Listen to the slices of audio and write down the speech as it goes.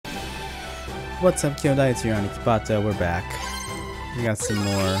What's up, Kyodai? It's your Pato. We're back. We got some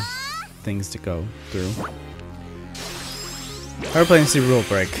more things to go through. We're playing Super Rule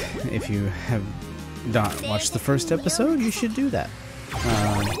Break. If you have not watched the first episode, you should do that.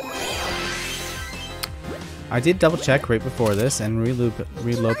 I did double check right before this, and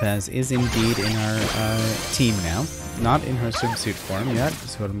Reed Lopez is indeed in our team now. Not in her swimsuit form yet,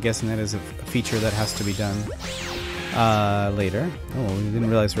 so I'm guessing that is a feature that has to be done later. Oh, we didn't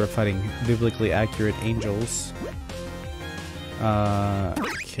realize we were fighting biblically accurate angels.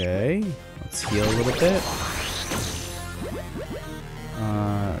 Okay, let's heal a little bit.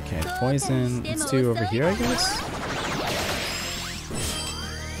 Okay, poison. Let's do over here, I guess.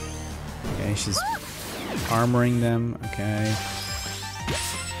 Okay, she's armoring them. Okay.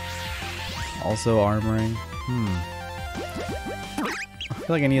 Also armoring. I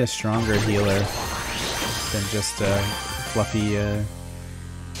feel like I need a stronger healer than just fluffy,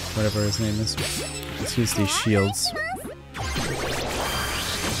 whatever his name is. Let's use these shields.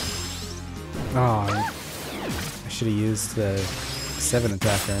 Oh, I should have used the 7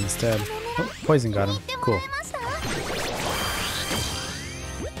 attacker instead. Oh, poison got him. Cool.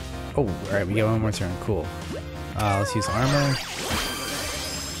 Oh, alright, we get one more turn. Cool. Let's use armor.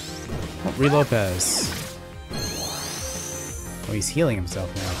 Oh, Reed Lopez. Oh, he's healing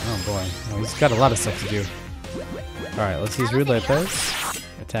himself now. Oh boy. Oh, he's got a lot of stuff to do. Alright, let's use Reed Lopez.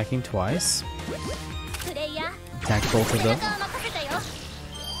 Attacking twice. Attack both of them.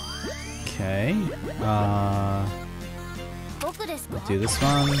 Okay. We'll do this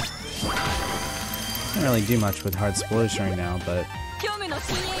one. Can't really do much with hard spoilers right now, but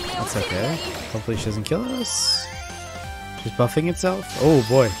that's okay. Hopefully she doesn't kill us. She's buffing itself. Oh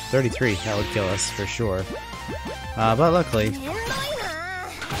boy, 33. That would kill us for sure. But luckily,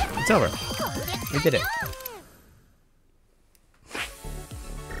 it's over. We did it.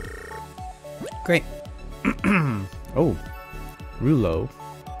 Great. Oh, Rulo,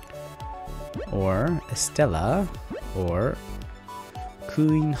 or Estella, or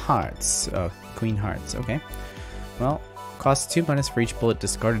Queen Hearts. Queen Hearts. Okay. Well, costs 2 minutes for each bullet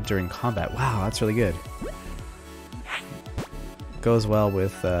discarded during combat. Wow, that's really good. Goes well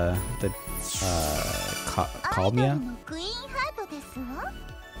with the Calmia.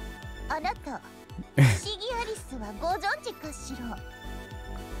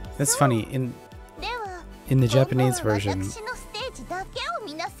 That's funny. In the Japanese version,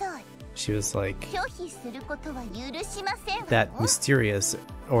 she was like that mysterious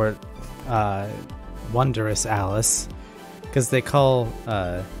or wondrous Alice, because they call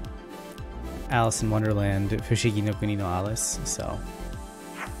Alice in Wonderland Fushigi no Kuni no Alice, so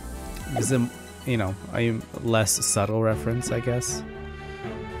it's a, you know, a less subtle reference, I guess.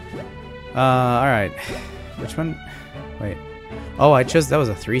 Alright. Which one? Wait. Oh, I chose, that was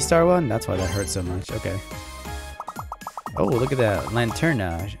a 3-star one? That's why that hurt so much. Okay. Oh, look at that.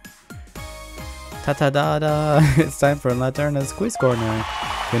 Lanterna. Ta-ta-da-da. It's time for Lanterna's Quiz Corner.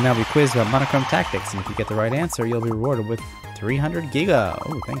 You'll now be quizzed about monochrome tactics, and if you get the right answer, you'll be rewarded with 300 Giga.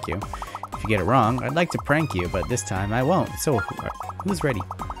 Oh, thank you. If you get it wrong, I'd like to prank you, but this time I won't. So, who's ready?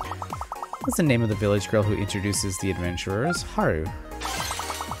 What's the name of the village girl who introduces the adventurers? Haru.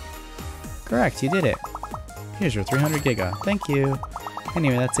 Correct, you did it. Here's your 300 Giga. Thank you.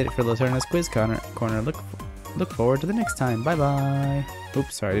 Anyway, that's it for Lanterna's Quiz Corner. Look forward to the next time. Bye-bye.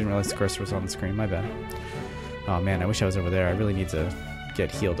 Oops, sorry, I didn't realize the cursor was on the screen. My bad. Oh man, I wish I was over there. I really need to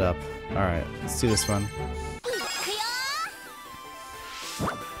get healed up. Alright, let's do this one.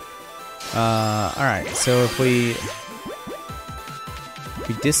 Alright, so if we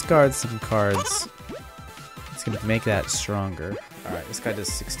discard some cards, it's gonna make that stronger. Alright, this guy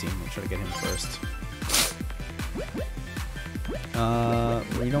does 16. We'll try to get him first.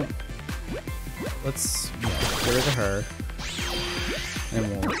 We don't... Let's get rid of her. And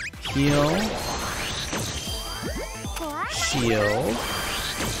we'll heal. Shield.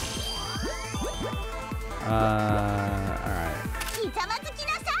 Alright.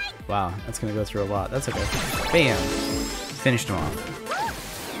 Wow, that's gonna go through a lot. That's okay. Bam! Finished him off.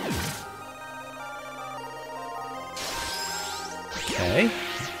 Okay.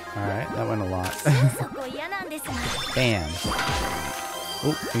 Alright, that went a lot. Bam!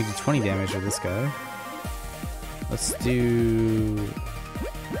 Oh, we do 20 damage with this guy. Let's do...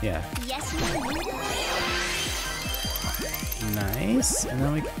 yeah. Nice. And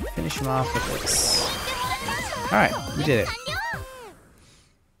then we can finish him off with this. Alright, we did it.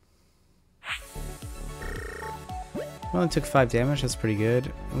 Well, it took 5 damage, that's pretty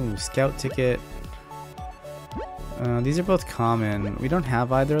good. Ooh, scout ticket. These are both common. We don't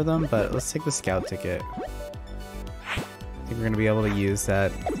have either of them, but let's take the scout ticket. I think we're gonna be able to use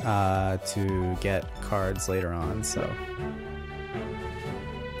that to get cards later on, so.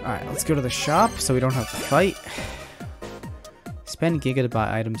 Alright, let's go to the shop so we don't have to fight. Spend Giga to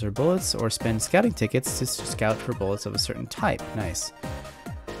buy items or bullets, or spend scouting tickets to scout for bullets of a certain type. Nice.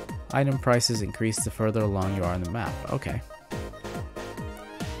 Item prices increase the further along you are on the map. Okay.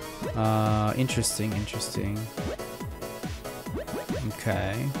 Interesting, interesting.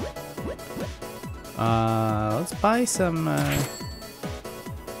 Okay. Let's buy some,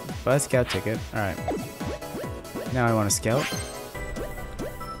 buy a scout ticket. Alright. Now I want to scout.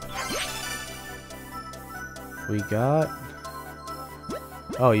 We got...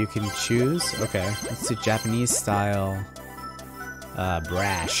 Oh, you can choose? Okay. Let's do Japanese style,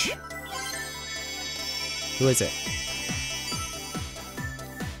 brash. Who is it?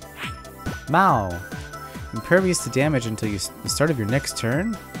 Mao. Impervious to damage until the start of your next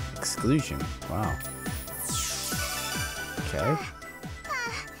turn? Exclusion. Wow. Okay.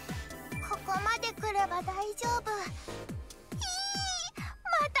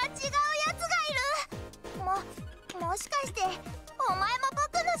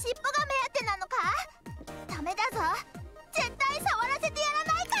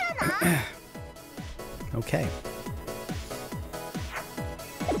 Okay.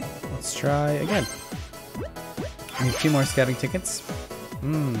 Let's try again. I need 2 more scouting tickets.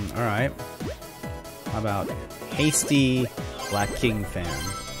 Alright. How about Hasty Black King fan?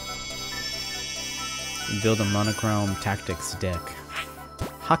 Build a monochrome tactics deck.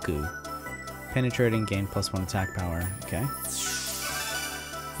 Haku. Penetrating, gain +1 attack power. Okay.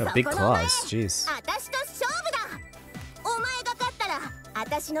 Got big claws, jeez.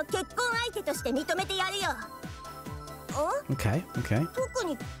 Okay, okay.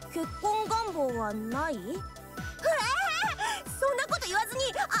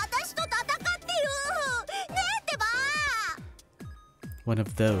 One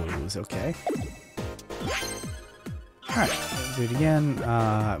of those, okay. Alright, do it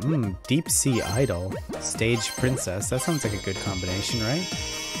again. Deep Sea Idol. Stage Princess. That sounds like a good combination, right?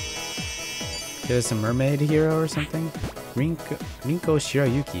 Get us a mermaid hero or something? Rinko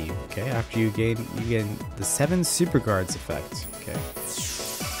Shirayuki. Okay, after you gain the 7 super guards effect. Okay.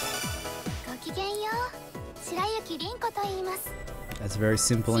 That's a very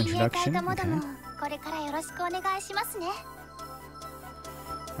simple introduction. Okay.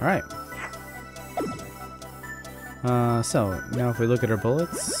 Alright. So, now if we look at our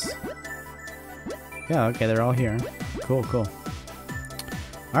bullets... Yeah, okay, they're all here. Cool, cool.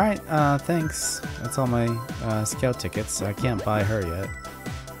 Alright, thanks. That's all my scout tickets. I can't buy her yet.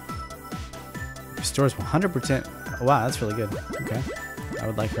 Restores 100%. Wow, that's really good. Okay. I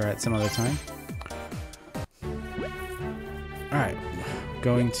would like her at some other time. Alright.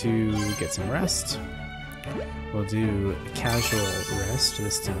 Going to get some rest. We'll do casual rest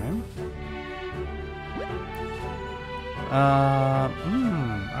this time.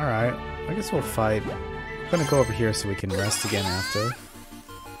 Alright. I guess we'll fight. I'm gonna go over here so we can rest again after.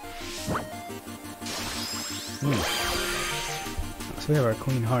 So we have our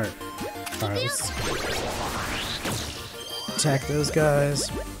Queen Heart. Alright, let's attack those guys.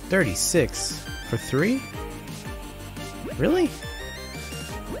 36 for 3? Really?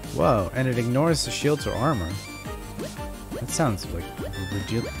 Whoa, and it ignores the shields or armor. That sounds like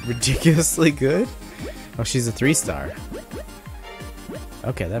ridiculously good. Oh, she's a 3-star.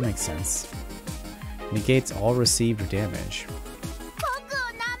 Okay, that makes sense. Negates all received damage.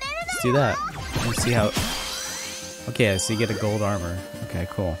 Let's do that. Let's see how... Okay, so you get a gold armor. Okay,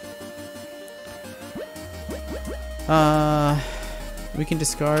 cool. We can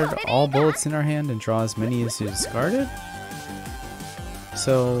discard all bullets in our hand and draw as many as you discarded.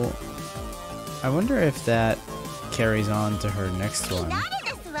 So, I wonder if that carries on to her next one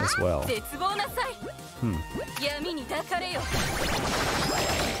as well.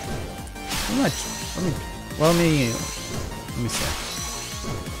 Let me see.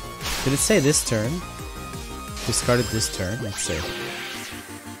 Did it say this turn? Discarded this turn. Let's see.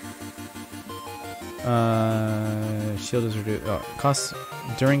 Shield is reduced. Oh, costs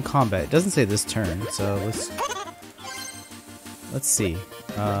during combat. It doesn't say this turn, so let's see.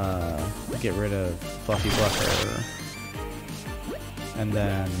 Get rid of Fluffy Bluffer, and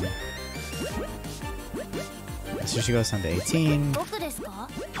then so she goes down to 18.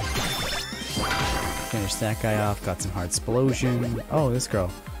 Finish that guy off. Got some hard explosion. Oh, this girl.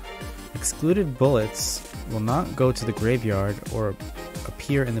 Excluded bullets will not go to the graveyard or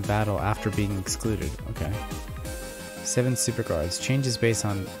appear in the battle after being excluded. Okay. 7 super guards. Changes based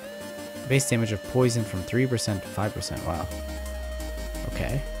on base damage of poison from 3% to 5%. Wow.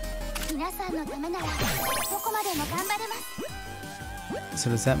 Okay. So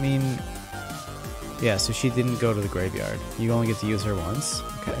does that mean... Yeah, so she didn't go to the graveyard. You only get to use her once.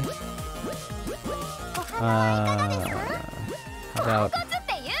 Okay. How about...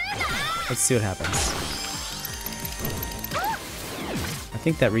 Let's see what happens. I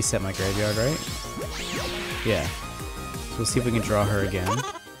think that reset my graveyard, right? Yeah. So we'll see if we can draw her again.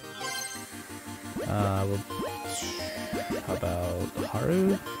 How about Haru?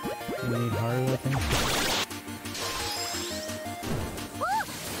 We need Haru, I think.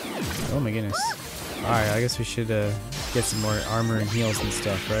 Oh my goodness. Alright, I guess we should get some more armor and heals and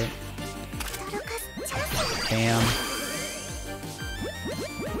stuff, right? Bam.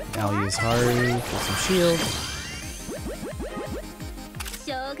 I'll use Haru for some shield.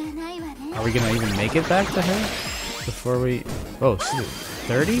 Are we gonna even make it back to her? Before we... Oh, shoot.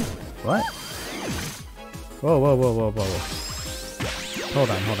 30? What? Whoa, whoa, whoa, whoa, whoa, whoa. Hold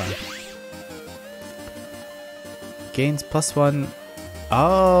on, hold on. Gains +1.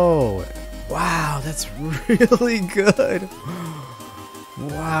 Oh! Wow, that's really good!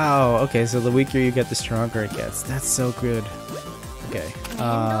 Wow, okay, so the weaker you get, the stronger it gets. That's so good. Okay,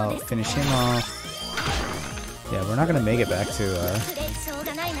 finish him off. Yeah, we're not gonna make it back to,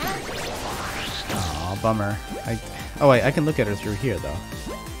 Aw, bummer. Oh wait, I can look at her through here, though.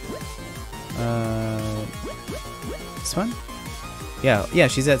 This one? Yeah,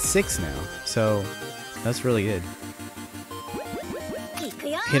 she's at 6 now, so that's really good.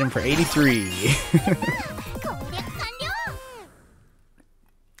 Hit him for 83.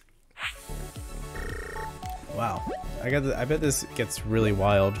 Wow. I bet this gets really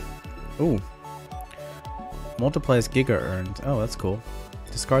wild. Ooh. Multiplies Giga earned. Oh, that's cool.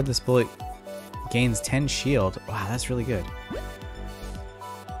 Discard this bullet. Gains 10 shield. Wow, that's really good.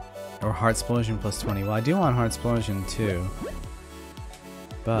 Or Heart Explosion +20. Well, I do want Heart Explosion too.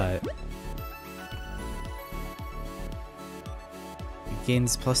 But... it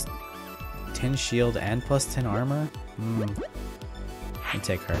gains +10 shield and +10 armor? Let me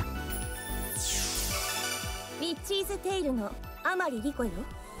take her.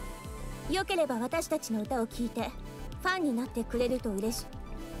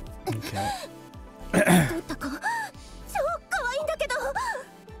 Okay.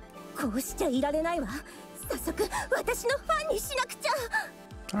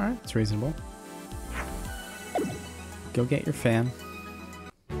 Alright, it's reasonable. Go get your fan.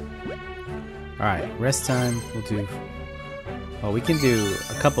 Alright, rest time. We'll do... Well, we can do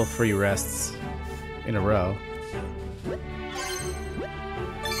a couple free rests in a row.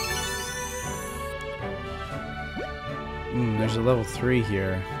 There's a level 3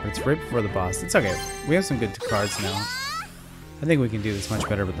 here, but it's right before the boss. It's okay. We have some good cards now. I think we can do this much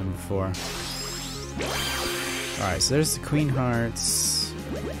better than before. Alright, so there's the Queen Hearts.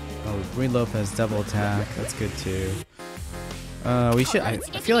 Oh, Green Lopez double attack. That's good too. We should. I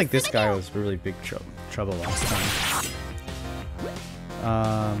feel like this guy was really big trouble last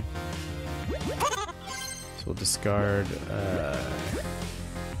time. So we'll discard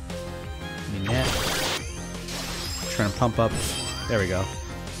Minette. Trying to pump up. There we go.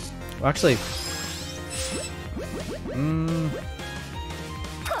 Well, actually,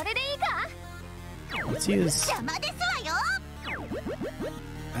 let's use.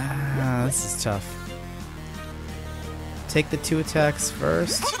 This is tough. Take the 2 attacks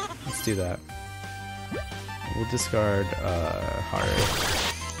first. Let's do that. We'll discard Haru.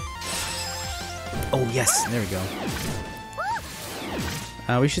 Oh yes, there we go.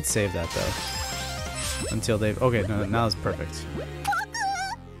 We should save that though. Until they've... Okay, no, now it's perfect.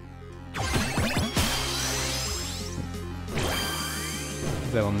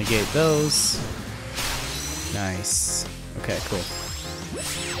 That'll negate those. Nice. Okay, cool.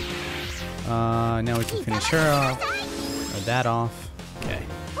 Now we can finish her off. Or that off. Okay.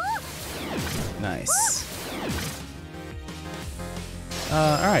 Nice.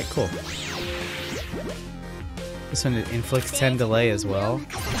 Alright, cool. This one inflicts 10 delay as well.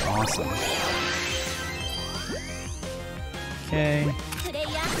 Awesome. Okay.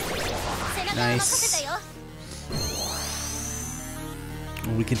 Nice.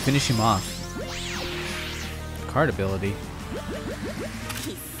 We can finish him off. Card ability.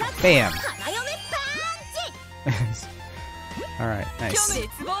 Bam! Alright, nice.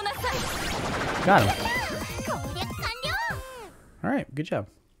 Got him. Alright, good job.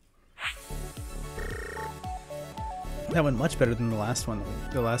 That went much better than the last one,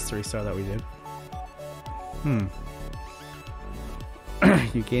 the last 3-star that we did.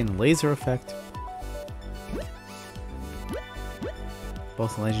 You gain laser effect.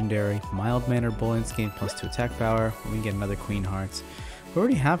 Both legendary. Mild mannered bullets gain +2 attack power. We can get another Queen Hearts. We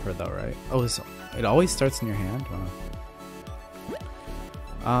already have her though, right? Oh, it always starts in your hand? Wow.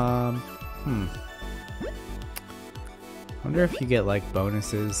 Wonder if you get like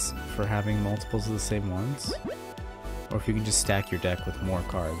bonuses for having multiples of the same ones, or if you can just stack your deck with more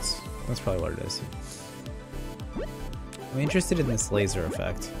cards. That's probably what it is. I'm interested in this laser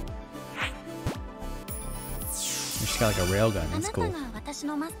effect. She's got like a railgun. That's cool.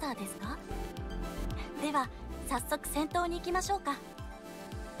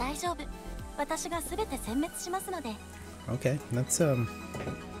 Okay, that's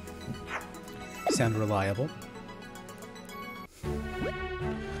sound reliable.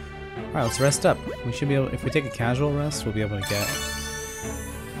 Alright, let's rest up. We should be able, if we take a casual rest, we'll be able to get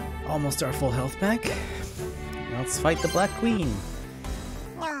almost our full health back. Now let's fight the Black Queen.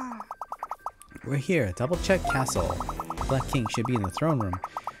 We're here, double check castle. The Black King should be in the throne room.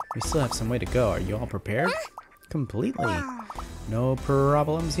 We still have some way to go. Are you all prepared? Completely. No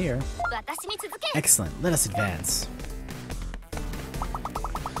problems here. Excellent, let us advance.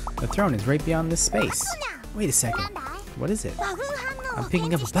 The throne is right beyond this space. Wait a second. What is it? I'm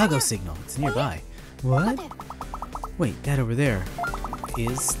picking up a buggo signal. It's nearby. What? Wait, that over there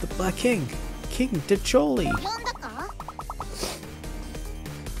is the Black King. King Dacholi.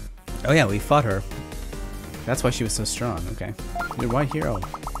 Oh yeah, we fought her. That's why she was so strong. Okay. The white hero.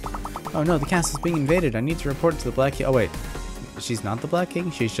 Oh no, the castle's being invaded. I need to report to the Black King. Oh wait. She's not the Black King?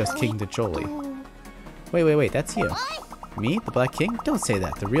 She's just King Dacholi. Wait. That's you. Me? The Black King? Don't say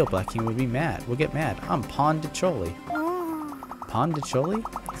that. The real Black King would be mad. We'll get mad. I'm Pawn Dacholi. Pawn Dacholi?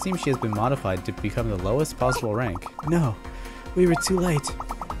 It seems she has been modified to become the lowest possible rank. No. We were too late.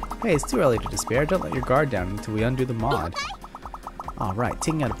 Hey, it's too early to despair. Don't let your guard down until we undo the mod. Alright,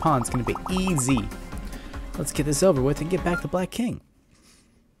 taking out a pawn's gonna be easy. Let's get this over with and get back to Black King.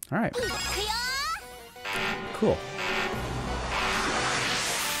 Alright. Cool.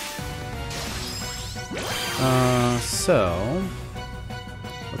 So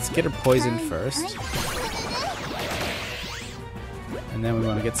let's get her poisoned first. And then we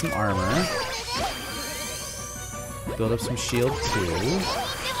want to get some armor. Build up some shield too.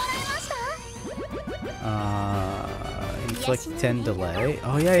 Inflict 10 delay.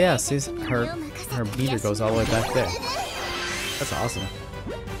 Oh yeah, see her meter goes all the way back there. That's awesome.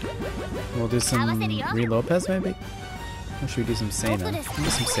 We'll do some Re Lopez maybe? Or should we do some Seina? We'll do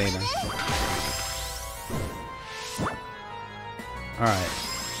some Seina. Alright.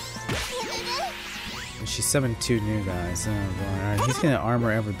 She summoned 2 new guys. Oh boy. Alright, he's gonna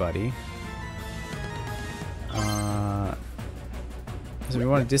armor everybody. So we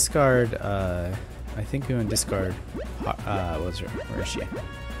want to discard, I think we want to discard, where is she?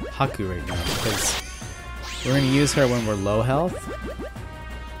 Haku right now, because we're going to use her when we're low health.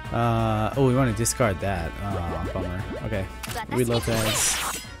 Oh, we want to discard that. Oh, bummer. Okay, reload that.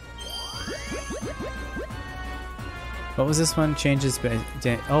 What was this one? Changes,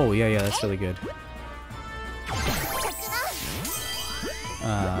 oh yeah, that's really good.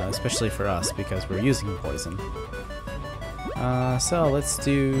 Especially for us, because we're using poison. So let's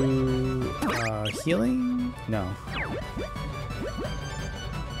do healing? No.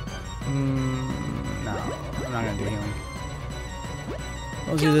 No, I'm not gonna do healing.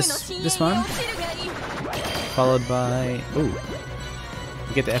 We'll do this one, followed by you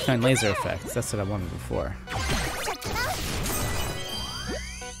get the F9 laser effect. That's what I wanted before.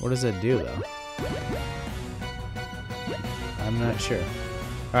 What does it do though? I'm not sure.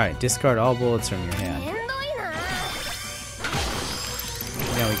 Alright, discard all bullets from your hand.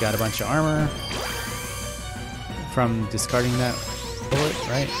 Yeah, we got a bunch of armor from discarding that bullet,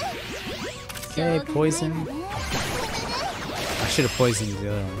 right? Okay, poison. I should have poisoned the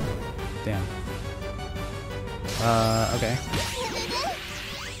other one. Damn. Okay.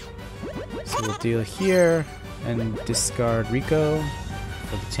 So we'll deal here and discard Rico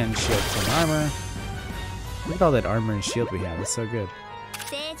for the 10 shield, 10 armor. Look at all that armor and shield we have. It's so good.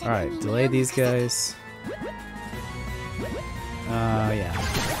 Alright, delay these guys. Yeah.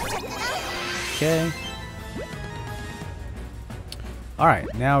 Okay. Alright,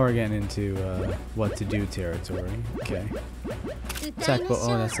 now we're getting into what to do territory. Okay. Attack bow.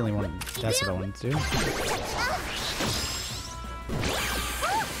 Oh, that's the only one. That's what I wanted to do.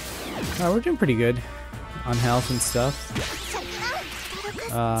 Alright, we're doing pretty good on health and stuff.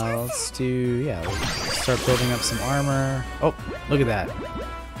 Let's do, yeah, we'll start building up some armor. Oh, look at that.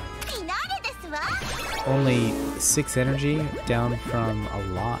 Only 6 energy, down from a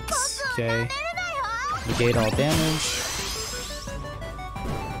lot. Okay. Negate all damage.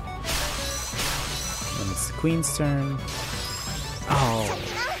 Then it's the queen's turn. Oh.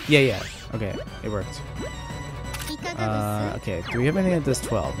 Yeah. Okay, it worked. Okay, do we have anything that does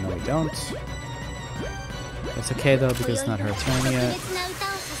 12? No, we don't. That's okay though, because it's not her turn yet.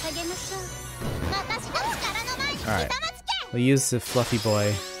 Alright. We'll use the fluffy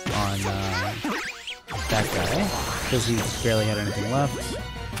boy on that guy, because he barely had anything left.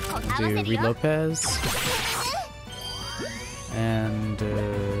 We'll do Reed Lopez. And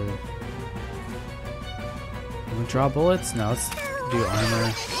we'll draw bullets? No, let's do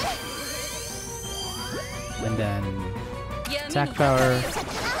armor. And then attack power.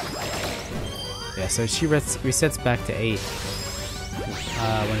 Yeah, so she resets back to 8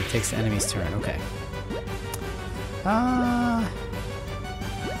 when it takes the enemy's turn. Okay.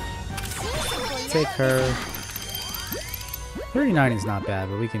 Take her. 39 is not bad,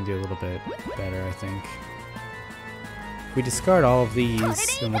 but we can do a little bit better, I think. If we discard all of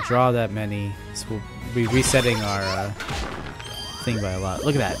these, then we'll draw that many. So we'll be resetting our thing by a lot.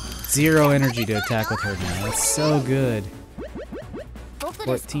 Look at that. 0 energy to attack with her now. That's so good.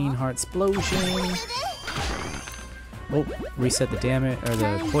 14 heart explosion. Oh, reset the damage or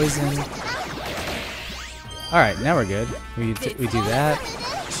the poison. Alright, now we're good. We do that.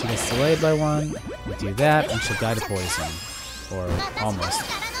 She gets delayed by 1. We do that, and she'll die to poison. Or almost.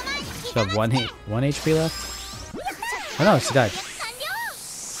 She'll have 1 HP left. Oh no, she died.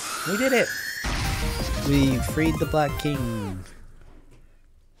 We did it! We freed the Black King.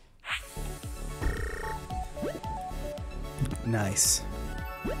 Nice.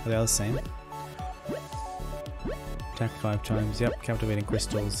 Are they all the same? Attack 5 times, yep. Captivating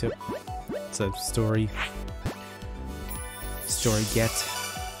crystals, yep. It's a story. Story get.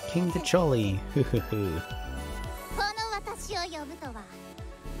 King T'Challa. Hoo hoo hoo.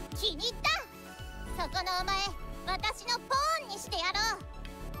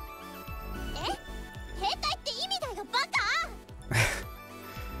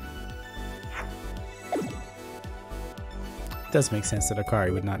 It does make sense that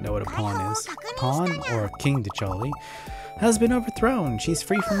Akari would not know what a pawn is. Pawn, or King T'Challa, has been overthrown. She's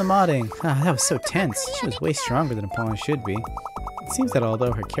free from the modding. Ah, that was so tense. She was way stronger than a pawn should be. It seems that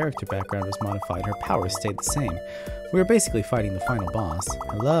although her character background was modified, her powers stayed the same. We were basically fighting the final boss.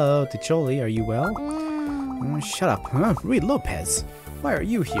 Hello, T'Challa, are you well? Shut up. Huh? Reed Lopez. Why are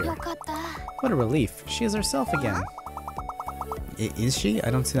you here? What a relief. She is herself again. Is she? I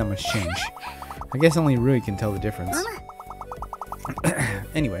don't see that much change. I guess only Rui can tell the difference.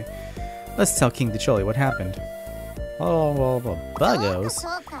 Anyway, let's tell King T'Challa what happened. Oh, well, the buggos.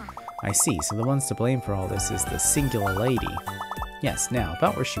 I see, so the ones to blame for all this is the singular lady. Yes, now,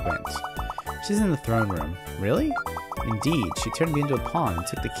 about where she went. She's in the throne room. Really? Indeed, she turned me into a pawn and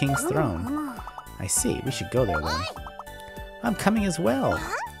took the king's throne. I see, we should go there then. I'm coming as well.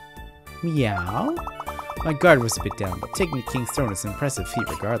 Meow? My guard was a bit down, but taking the king's throne is an impressive feat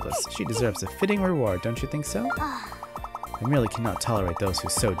regardless. She deserves a fitting reward, don't you think so? I merely cannot tolerate those who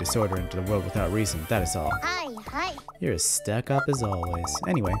sow disorder into the world without reason, that is all. You're as stuck up as always.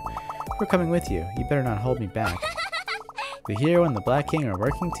 Anyway, we're coming with you. You better not hold me back. The hero and the Black King are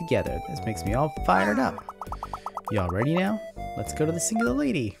working together. This makes me all fired up. Y'all ready now? Let's go to the singular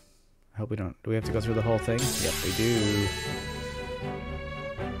lady. I hope we don't... Do we have to go through the whole thing? Yep, we do.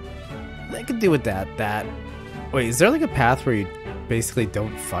 I could do with that. Wait, is there like a path where you basically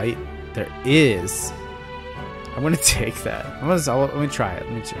don't fight? There is. I'm gonna take that. Let me try it.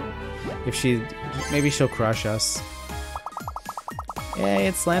 If she... Maybe she'll crush us. Yay,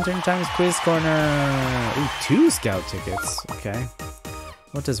 it's Lantern Time's Quiz Corner! Ooh, 2 scout tickets. Okay.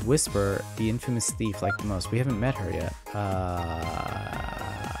 What does Whisper, the infamous thief, like the most? We haven't met her yet.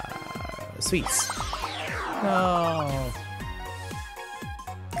 Sweets. No.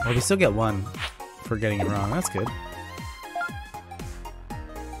 Well, we still get 1 for getting it wrong. That's good.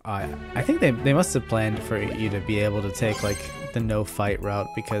 I think they must have planned for you to be able to take, like, the no-fight route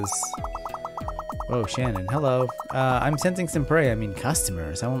because... Whoa, Shannon. Hello. I'm sensing some prey. I mean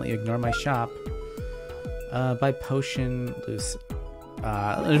customers. I won't let you ignore my shop. Buy potion. Loose.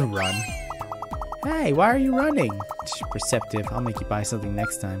 Run. Hey, why are you running? Perceptive. I'll make you buy something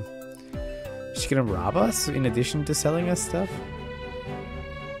next time. Is she gonna rob us in addition to selling us stuff?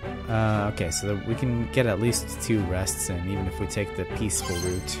 Okay, so we can get at least 2 rests in, even if we take the peaceful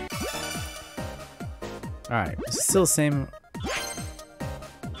route. Alright, still the same...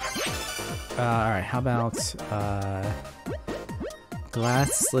 Alright, how about...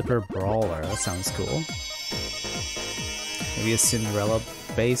 Glass Slipper Brawler, that sounds cool. Maybe a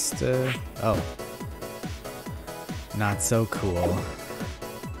Cinderella-based... Oh. Not so cool.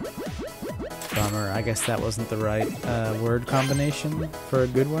 Bummer, I guess that wasn't the right word combination for a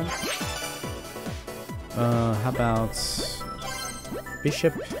good one. How about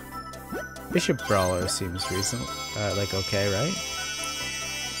Bishop Brawler seems recent. Like okay, right?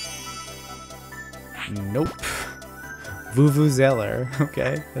 Nope. Vuvuzeller.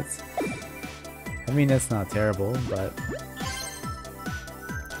 Okay, that's I mean, that's not terrible, but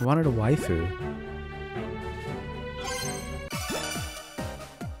I wanted a waifu.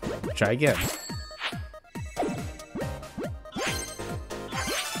 Try again.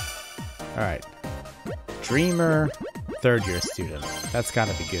 Alright. Dreamer, third-year student. That's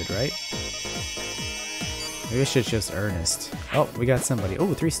gotta be good, right? Maybe I should just Earnest. Oh, we got somebody. Oh,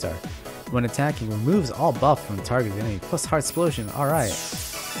 3-star. When attacking, removes all buff from the target enemy, plus Heart Explosion. Alright.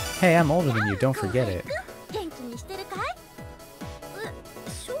 Hey, I'm older than you, don't forget it.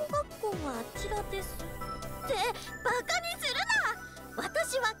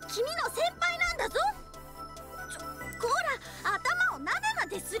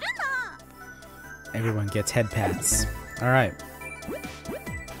 Everyone gets head pats. Alright.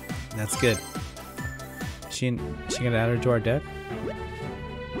 That's good. She gonna add her to our deck?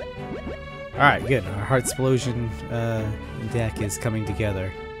 Alright, good. Our Heart Explosion deck is coming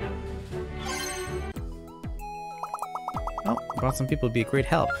together. Oh, brought some people to be a great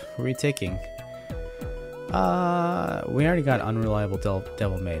help. Who are we taking? We already got Unreliable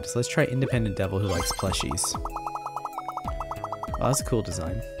Devil Maid, so let's try Independent Devil who likes plushies. Oh, that's a cool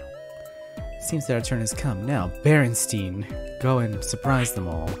design. Seems that our turn has come. Now, Berenstein. Go and surprise them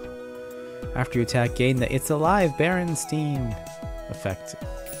all. After you attack, gain the It's Alive Berenstein effect.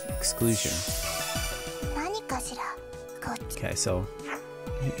 Exclusion. Okay, so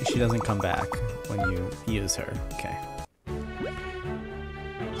she doesn't come back when you use her. Okay.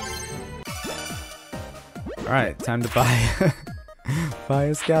 Alright, time to buy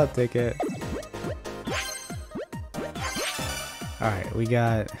a scout ticket. Alright, we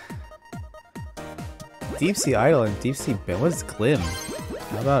got Deep Sea Idol and Deep Sea What is Glim?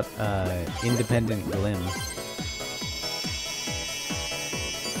 How about Independent Glim?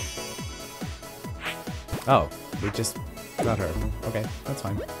 Oh, we just got her. Okay, that's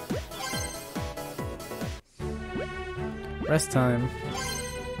fine. Rest time.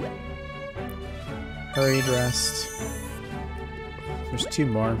 Hurried rest. There's 2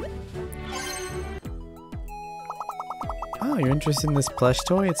 more. Oh, you're interested in this plush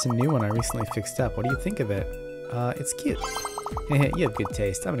toy? It's a new one I recently fixed up. What do you think of it? It's cute. You have good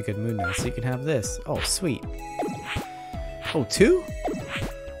taste. I'm in a good mood now, so you can have this. Oh, sweet. Oh, 2?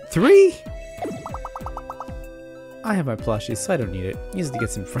 3? I have my plushies, so I don't need it. Use it to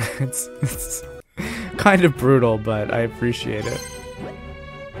get some friends. It's kind of brutal, but I appreciate it.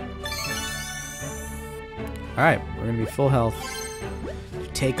 Alright, we're gonna be full health to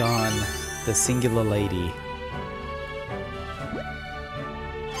take on the Singular Lady.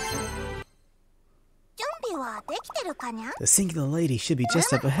 The Singular Lady should be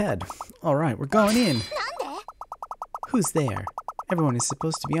just up ahead. Alright, we're going in. Who's there? Everyone is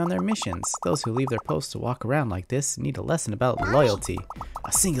supposed to be on their missions. Those who leave their posts to walk around like this need a lesson about loyalty.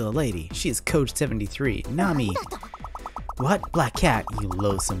 A Singular Lady. She is Code 73. Nami. What? Black Cat, you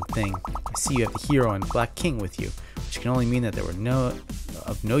loathsome thing. I see you have the hero and Black King with you, which can only mean that they were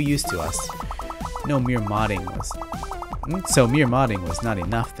of no use to us. So mere modding was not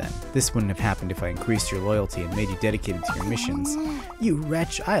enough then. This wouldn't have happened if I increased your loyalty and made you dedicated to your missions. You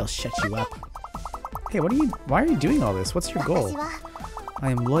wretch, I'll shut you up. Hey, why are you doing all this? What's your goal? I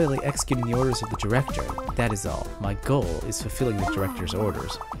am loyally executing the orders of the director. That is all. My goal is fulfilling the director's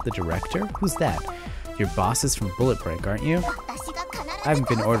orders. The director? Who's that? Your boss is from Bullet Break, aren't you? I haven't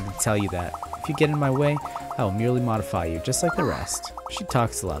been ordered to tell you that. If you get in my way, I will merely modify you, just like the rest. She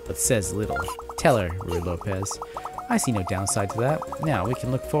talks a lot, but says little. Tell her, Rui Lopez. I see no downside to that. Now, we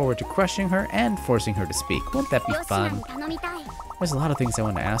can look forward to crushing her and forcing her to speak. Won't that be fun? There's a lot of things I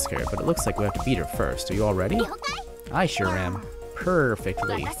want to ask her, but it looks like we have to beat her first. Are you all ready? I sure am.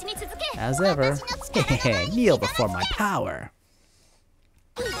 Perfectly. As ever. Kneel before my power.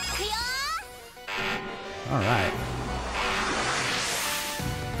 Alright.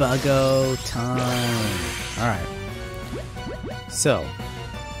 Buggo time. Alright. So.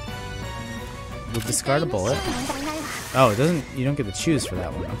 We'll discard a bullet. Oh, you don't get to choose for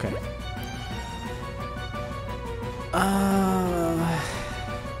that one. Okay.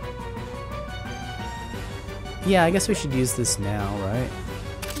 Yeah, I guess we should use this now, right?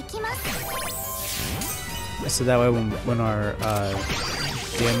 So that way when our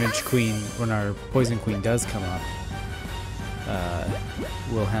damage queen, when our poison queen does come up,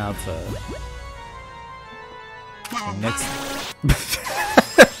 we'll have next.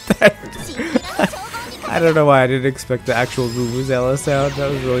 I don't know why I didn't expect the actual Vuvuzela sound.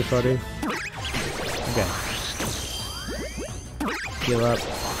 That was really funny. Okay. Heal up.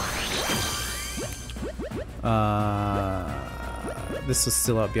 This will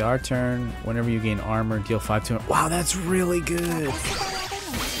still be our turn. Whenever you gain armor, deal 5 to him. Wow, that's really good.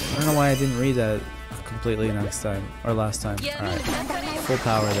 don't know why I didn't read that completely next time, or last time. Alright, full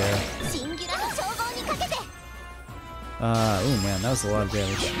power there. Oh man, that was a lot of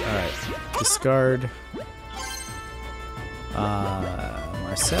damage. Alright, discard.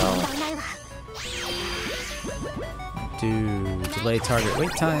 Marcel. Do delay target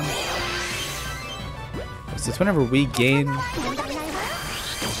wait time. So it's whenever we gain...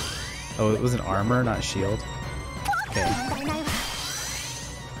 Oh, it was an armor, not shield. Okay.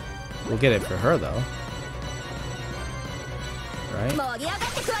 We'll get it for her, though. Right? Well,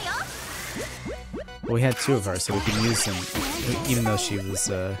 we had two of her, so we can use them, even though she was,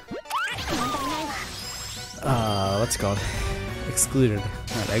 what's it called? Excluded,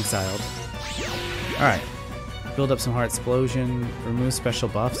 not exiled. Alright. Build up some heart explosion, remove special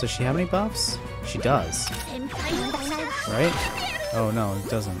buffs. Does she have any buffs? She does. Right? Oh no, it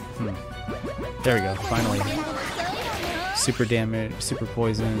doesn't. There we go, finally. Super damage, super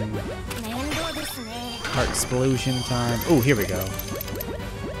poison. Heart explosion time. Oh, here we go.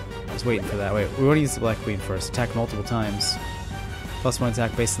 I was waiting for that. Wait, we want to use the Black Queen first. Attack multiple times. +1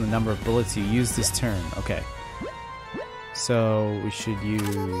 attack based on the number of bullets you use this turn. Okay. So we should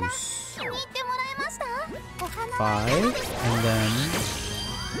use 5 and then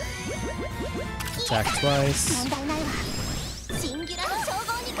attack twice.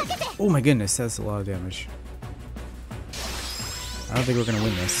 Oh my goodness, that's a lot of damage. I don't think we're gonna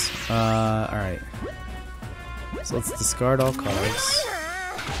win this. Alright. So let's discard all cards.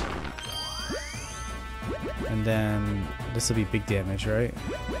 And then this will be big damage, right?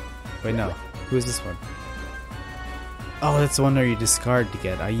 Wait, no. Who is this one? Oh, that's the one where you discard to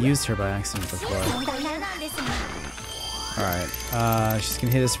get. I used her by accident before. Alright. She's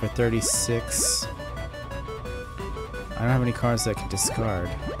gonna hit us for 36. I don't have any cards that I can discard.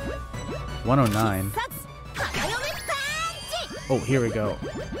 109. Oh, here we go.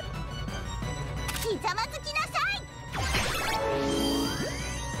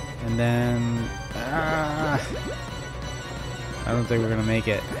 And then... I don't think we're gonna make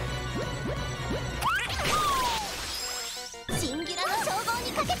it.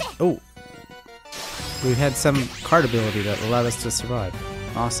 Oh! We had some card ability that allowed us to survive.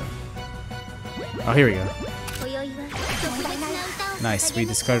 Awesome. Oh, here we go. Nice, we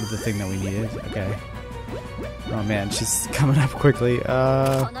discarded the thing that we needed. Okay. Oh man, she's coming up quickly.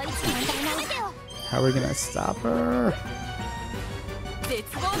 How are we gonna stop her? I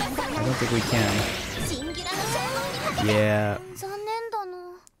don't think we can. Yeah.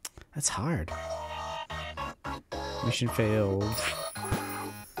 That's hard. Mission failed.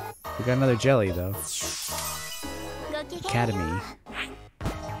 We got another jelly though. Academy.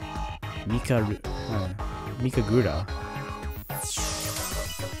 Mikagura.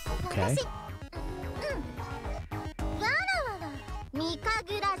 Okay.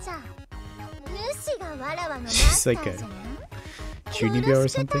 She's like a Chunibyo or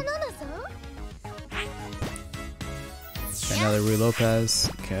something. Another Rui Lopez.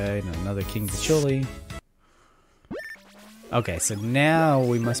 Okay, another King Picholi. Okay, so now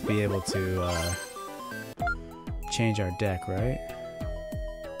we must be able to change our deck, right?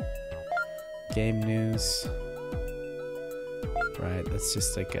 Game news. Right, that's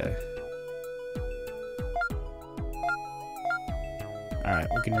just like a... Alright,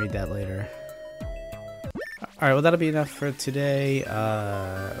 we can read that later. Alright, well that'll be enough for today.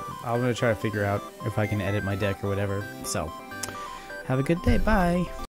 I'm gonna try to figure out if I can edit my deck or whatever. So, have a good day, bye!